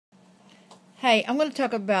Hey, I'm going to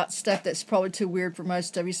talk about stuff that's probably too weird for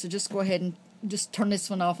most of you, so just go ahead and just turn this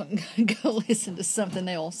one off and go listen to something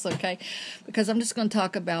else, okay? Because I'm just going to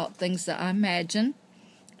talk about things that I imagine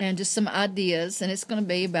and just some ideas, and it's going to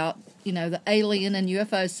be about, the alien and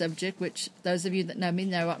UFO subject, which those of you that know me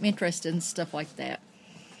know I'm interested in stuff like that.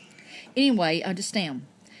 Anyway, I just am.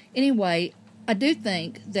 Anyway, I do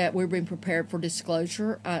think that we're being prepared for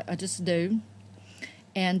disclosure. I just do.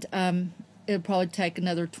 And it'll probably take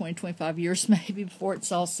another 20, 25 years maybe before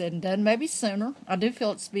it's all said and done. Maybe sooner. I do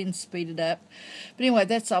feel it's being speeded up. But anyway,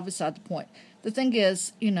 that's all beside the point. The thing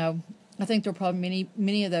is, I think there are probably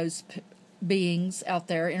many of those beings out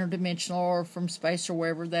there, interdimensional or from space or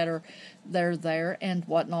wherever, that are there and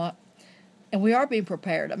whatnot. And we are being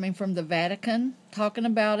prepared. I mean, from the Vatican talking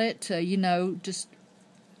about it to, just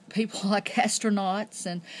people like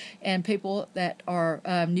astronauts and people that are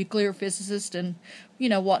nuclear physicists and,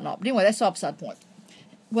 whatnot. But anyway, that's all beside the point.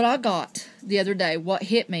 What I got the other day, what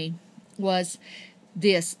hit me was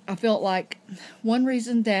this. I felt like one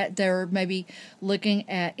reason that they're maybe looking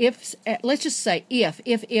at let's just say if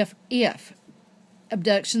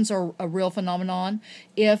abductions are a real phenomenon,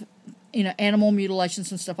 if animal mutilations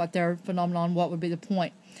and stuff like that are a phenomenon, what would be the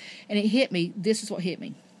point? And it hit me. This is what hit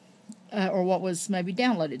me, or what was maybe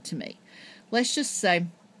downloaded to me. Let's just say,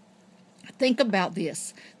 think about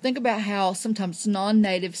this. Think about how sometimes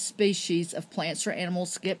non-native species of plants or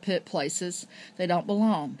animals get put places they don't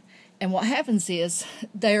belong. And what happens is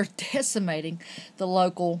they're decimating the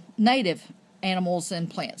local native animals and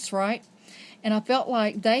plants, right? And I felt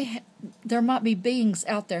like there might be beings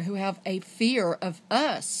out there who have a fear of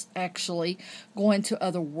us actually going to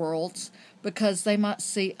other worlds, because they might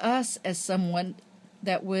see us as someone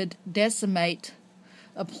that would decimate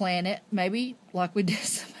a planet, maybe like we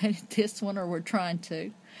decimated this one, or we're trying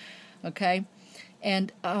to, okay?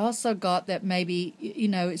 And I also got that maybe,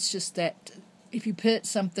 it's just that if you put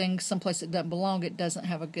something someplace that doesn't belong, it doesn't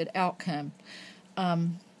have a good outcome.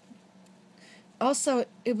 Also,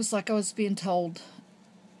 it was like I was being told,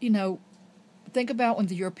 think about when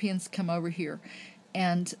the Europeans come over here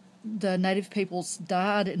and the native peoples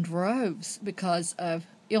died in droves because of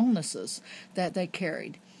illnesses that they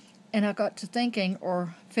carried. And I got to thinking,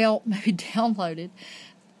 or felt maybe downloaded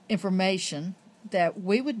information, that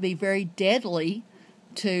we would be very deadly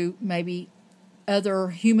to maybe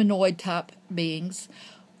other humanoid type beings,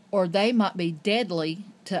 or they might be deadly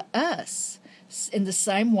to us, in the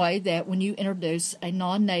same way that when you introduce a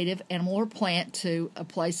non-native animal or plant to a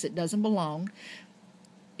place that doesn't belong,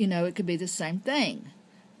 it could be the same thing.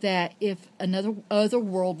 That if another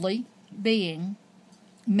otherworldly being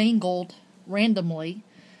mingled randomly,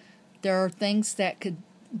 there are things that could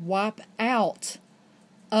wipe out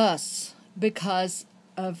us because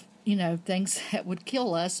of, things that would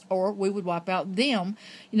kill us, or we would wipe out them,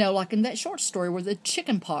 like in that short story where the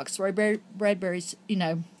chicken pox, Ray Bradbury's,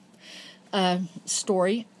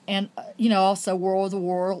 story, and, also War of the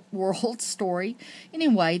World story.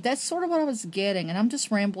 Anyway, that's sort of what I was getting, and I'm just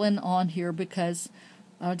rambling on here because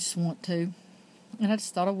I just want to, and I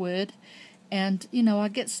just thought I would. And, I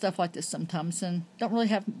get stuff like this sometimes and don't really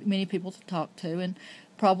have many people to talk to. And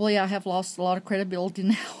probably I have lost a lot of credibility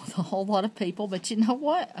now with a whole lot of people. But you know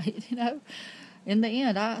what? In the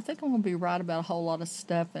end, I think I'm going to be right about a whole lot of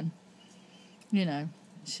stuff. And,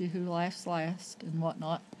 she who laughs last and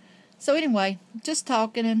whatnot. So anyway, just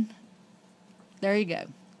talking, and there you go.